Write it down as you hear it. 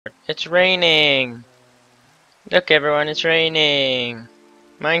It's raining. Look everyone, it's raining.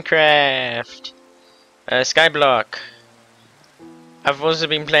 Minecraft. Skyblock. I've also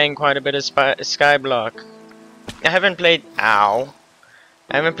been playing quite a bit of Skyblock. I haven't played... Ow.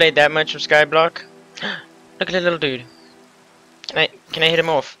 I haven't played that much of Skyblock. Look at the little dude. Can I hit him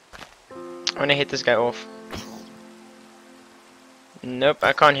off? I wanna hit this guy off. Nope,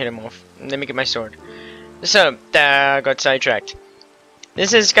 I can't hit him off. Let me get my sword. So, I got sidetracked.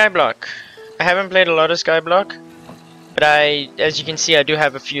 This is Skyblock. I haven't played a lot of Skyblock, but as you can see, I do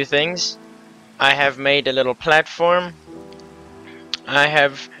have a few things. I have made a little platform. I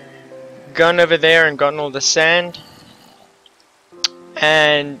have gone over there and gotten all the sand.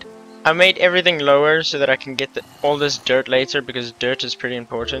 And I made everything lower so that I can get all this dirt later, because dirt is pretty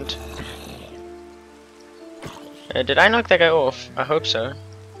important. Did I knock that guy off? I hope so.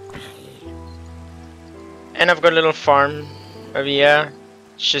 And I've got a little farm over here.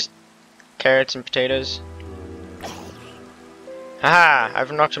 It's just carrots and potatoes. Haha!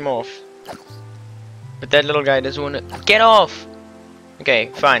 I've knocked him off. But that little guy doesn't want to... Get off!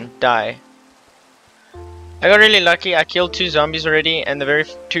 Okay, fine. Die. I got really lucky. I killed 2 zombies already, and the very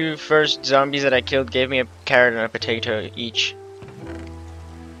 2 first zombies that I killed gave me a carrot and a potato each.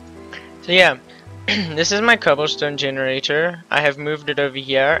 So yeah, this is my cobblestone generator. I have moved it over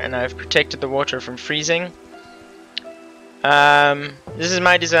here, and I've protected the water from freezing. This is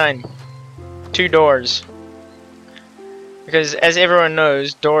my design. 2 doors. Because as everyone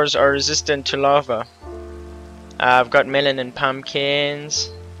knows, doors are resistant to lava. I've got melon and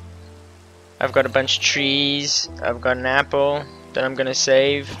pumpkins. I've got a bunch of trees. I've got an apple that I'm gonna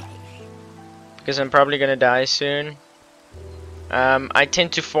save, because I'm probably gonna die soon. I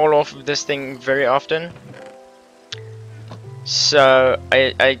tend to fall off of this thing very often, so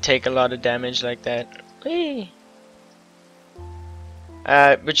I take a lot of damage like that. Whee!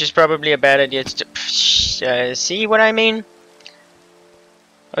 Which is probably a bad idea to see what I mean?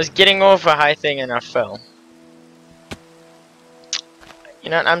 I was getting off a high thing and I fell. You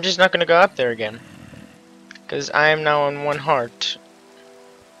know, I'm just not gonna go up there again, because I am now on 1 heart.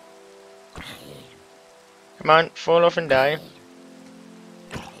 Come on, fall off and die.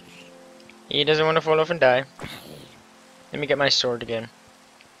 He doesn't want to fall off and die. Let me get my sword again.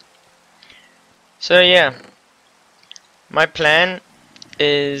 So yeah, my plan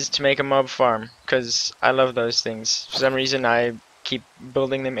is to make a mob farm, because I love those things. For some reason I keep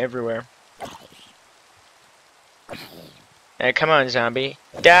building them everywhere. Come on, zombie.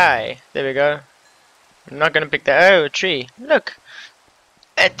 Die! There we go. I'm not gonna pick that. Oh, a tree. Look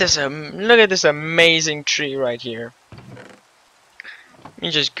at this, look at this amazing tree right here. Let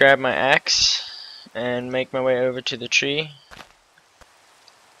me just grab my axe and make my way over to the tree.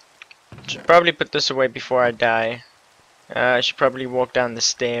 Should probably put this away before I die. I should probably walk down the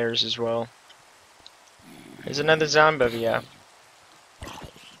stairs as well. There's another zombie over here.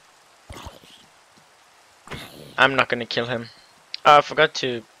 I'm not gonna kill him. Oh, I forgot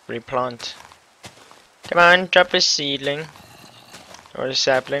to replant. Come on, drop a seedling. Or a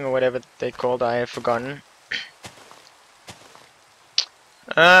sapling, or whatever they're called, I have forgotten.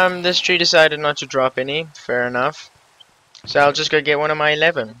 This tree decided not to drop any. Fair enough. So I'll just go get one of my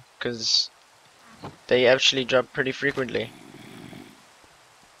 11, because they actually drop pretty frequently.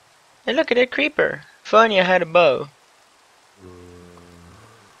 And look at that creeper. If only I had a bow.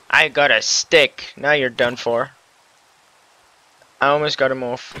 I got a stick. Now you're done for. I almost got him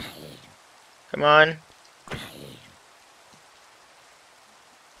off. Come on.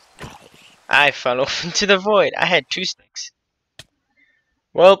 I fell off into the void. I had 2 sticks.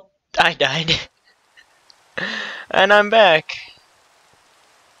 Well, I died. And I'm back.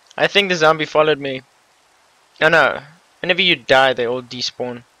 I think the zombie followed me. Oh no. Whenever you die, they all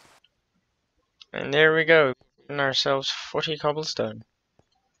despawn. And there we go. We've gotten ourselves 40 cobblestone.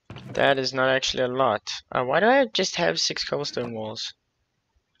 That is not actually a lot. Why do I just have 6 cobblestone walls?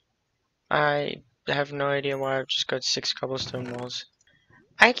 I have no idea why I've just got 6 cobblestone walls.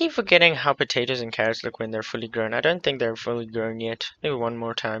 I keep forgetting how potatoes and carrots look when they're fully grown. I don't think they're fully grown yet. Maybe one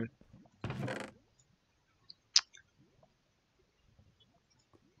more time.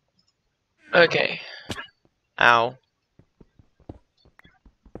 Okay. Ow.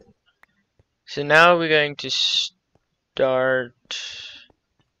 So now we're going to start...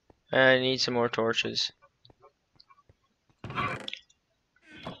 I need some more torches.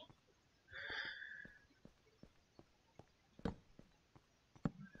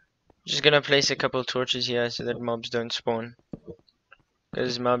 Just gonna place a couple torches here so that mobs don't spawn.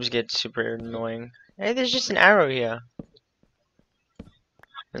 Because mobs get super annoying. Hey, there's just an arrow here.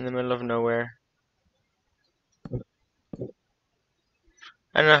 In the middle of nowhere.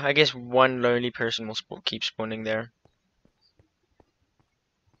 I don't know, I guess one lonely person will keep spawning there.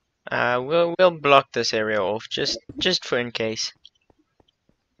 We'll block this area off just for in case.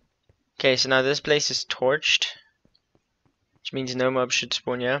 Okay, so now this place is torched, which means no mob should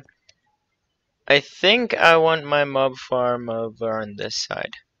spawn here. I think I want my mob farm over on this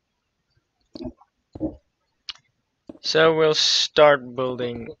side. So we'll start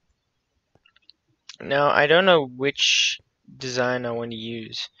building. Now I don't know which design I want to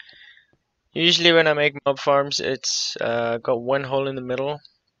use. Usually when I make mob farms, it's got one hole in the middle.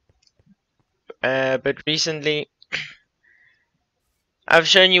 But recently, I've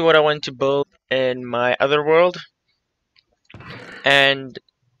shown you what I want to build in my other world, and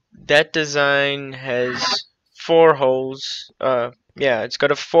that design has 4 holes. Yeah, it's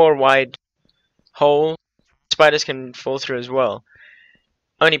got a 4 wide hole. Spiders can fall through as well.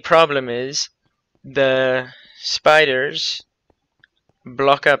 Only problem is the spiders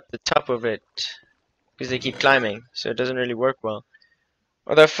block up the top of it because they keep climbing, so it doesn't really work well.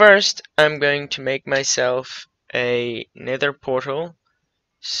 Although first, I'm going to make myself a nether portal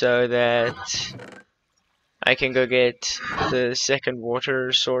so that I can go get the second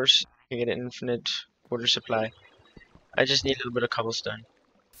water source. I can get an infinite water supply. I just need a little bit of cobblestone.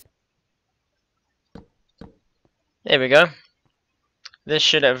 There we go. This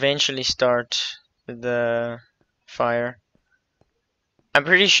should eventually start the fire. I'm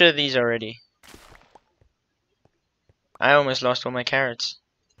pretty sure these are ready. I almost lost all my carrots.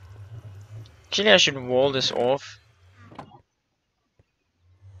 Actually, I should wall this off,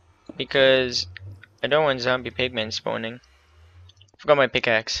 because I don't want zombie pigmen spawning. Forgot my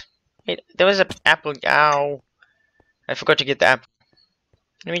pickaxe. Wait, there was an apple. Ow! I forgot to get the apple.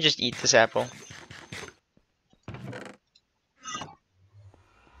 Let me just eat this apple.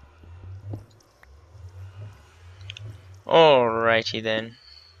 Alrighty then.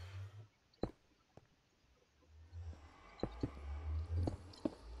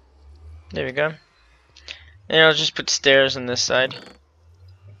 There we go. And I'll just put stairs on this side.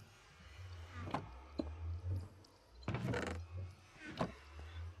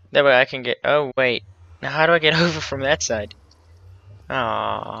 That way I can get. Oh wait, now how do I get over from that side?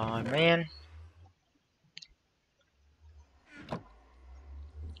 Aw, man.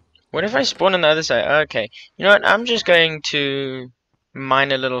 What if I spawn on the other side? Okay, you know what? I'm just going to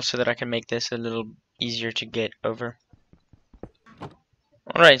mine a little so that I can make this a little easier to get over.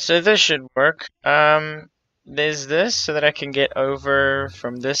 Alright, so this should work. There's this so that I can get over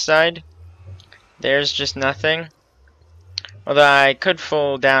from this side. There's just nothing. Although I could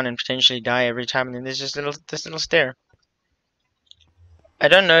fall down and potentially die every time, and then there's just this little stair. I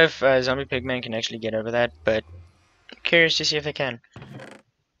don't know if zombie pigmen can actually get over that, but I'm curious to see if they can.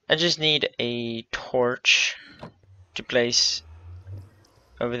 I just need a torch to place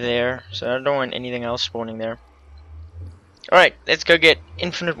over there, so I don't want anything else spawning there. Alright, let's go get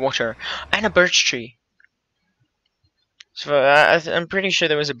infinite water and a birch tree. So I'm pretty sure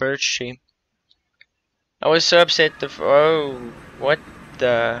there was a birch tree. I was so upset. Oh, what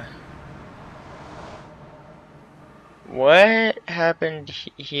the? What happened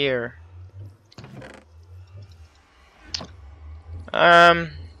here?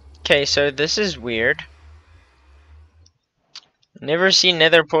 Okay, so this is weird. Never seen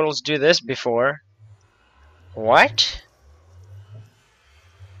nether portals do this before. What?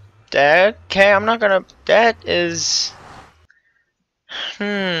 Okay, I'm not gonna. That is.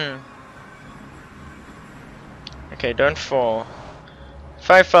 Okay, don't fall. If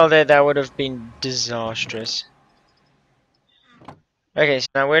I fell there, that would have been disastrous. Okay, so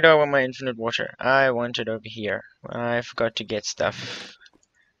now where do I want my infinite water? I want it over here. I forgot to get stuff.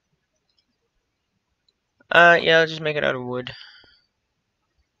 Yeah, I'll just make it out of wood.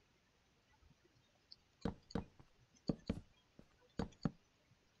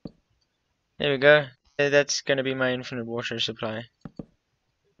 There we go. That's gonna be my infinite water supply.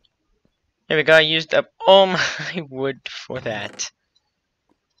 There we go, I used up all my wood for that.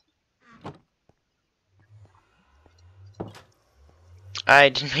 I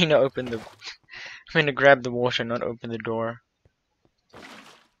didn't mean to open the... I mean to grab the water, not open the door.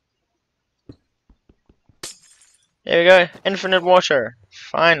 There we go, infinite water.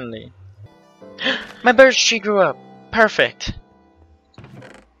 Finally. My birch tree grew up. Perfect.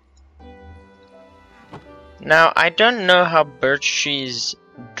 Now, I don't know how birch trees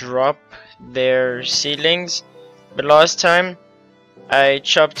drop their seedlings, but last time I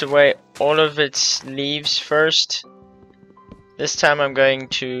chopped away all of its leaves first. This time I'm going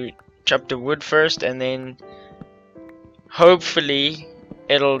to chop the wood first, and then hopefully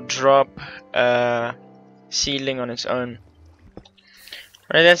it'll drop a seedling on its own.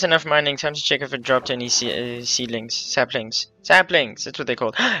 Alright, that's enough mining. Time to check if it dropped any seedlings. Saplings. Saplings! That's what they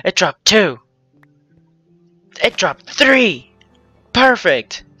called. It dropped 2! It dropped 3!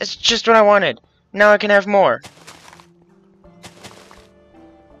 Perfect! That's just what I wanted. Now I can have more.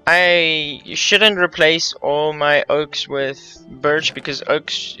 I shouldn't replace all my oaks with birch because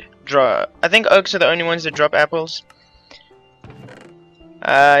oaks drop. I think oaks are the only ones that drop apples.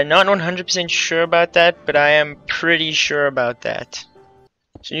 Not 100% sure about that, but I am pretty sure about that.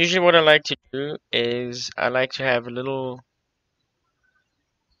 So usually what I like to do is I like to have a little.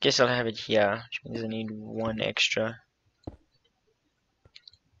 Guess I'll have it here, which means I need 1 extra.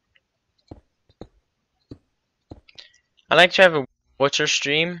 I like to have a water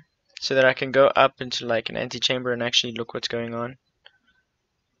stream so that I can go up into like an antechamber and actually look what's going on.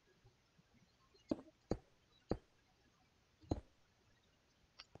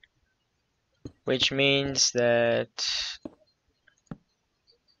 Which means that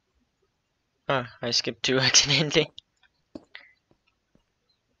I skipped 2 accidentally.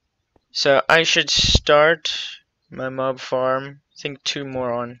 So I should start my mob farm. I think 2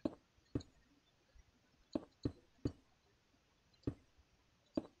 more on.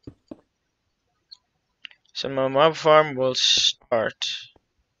 So my mob farm will start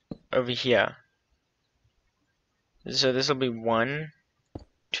over here. So this will be 1,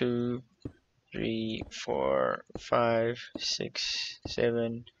 2, 3, 4, 5, 6,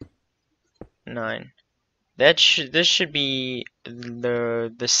 7, 9. This should be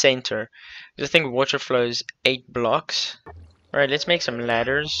the center. I think water flows 8 blocks. Alright, let's make some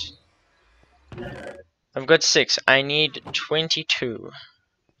ladders. I've got 6. I need 22.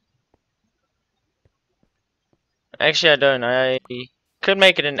 Actually, I don't. I could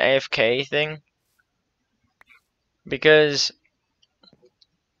make it an AFK thing. Because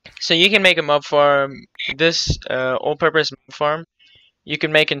so you can make a mob farm. This all-purpose mob farm you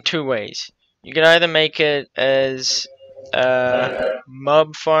can make in 2 ways. You can either make it as a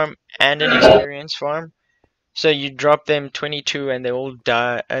mob farm and an experience farm. So you drop them 22 and they all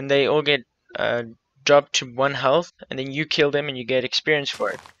die, and they all get dropped to 1 health, and then you kill them and you get experience for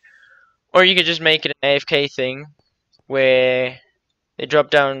it. Or you could just make it an AFK thing where they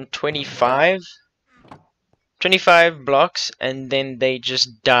drop down 25 blocks and then they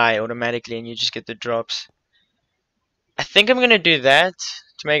just die automatically and you just get the drops. I think I'm gonna do that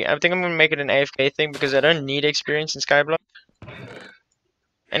to make. I think I'm gonna make it an AFK thing because I don't need experience in Skyblock.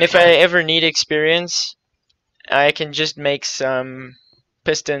 And if I ever need experience, I can just make some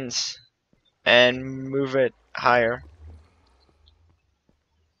pistons and move it higher.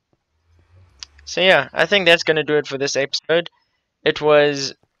 So yeah, I think that's gonna do it for this episode. It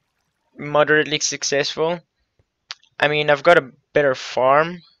was moderately successful. I mean, I've got a better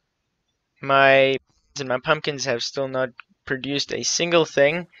farm. My pumpkins have still not produced a single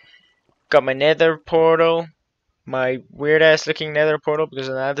thing. Got my nether portal, my weird ass looking nether portal, because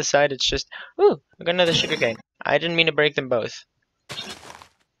on the other side it's just, ooh, I got another sugarcane. I didn't mean to break them both.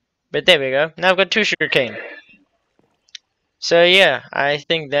 But there we go. Now I've got 2 sugarcane. So yeah, I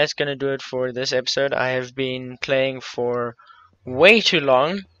think that's gonna do it for this episode. I have been playing for way too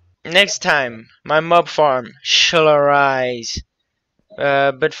long. Next time, my mob farm shall arise.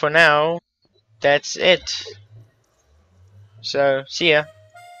 But for now, that's it. So, see ya.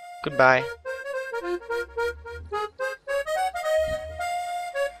 Goodbye.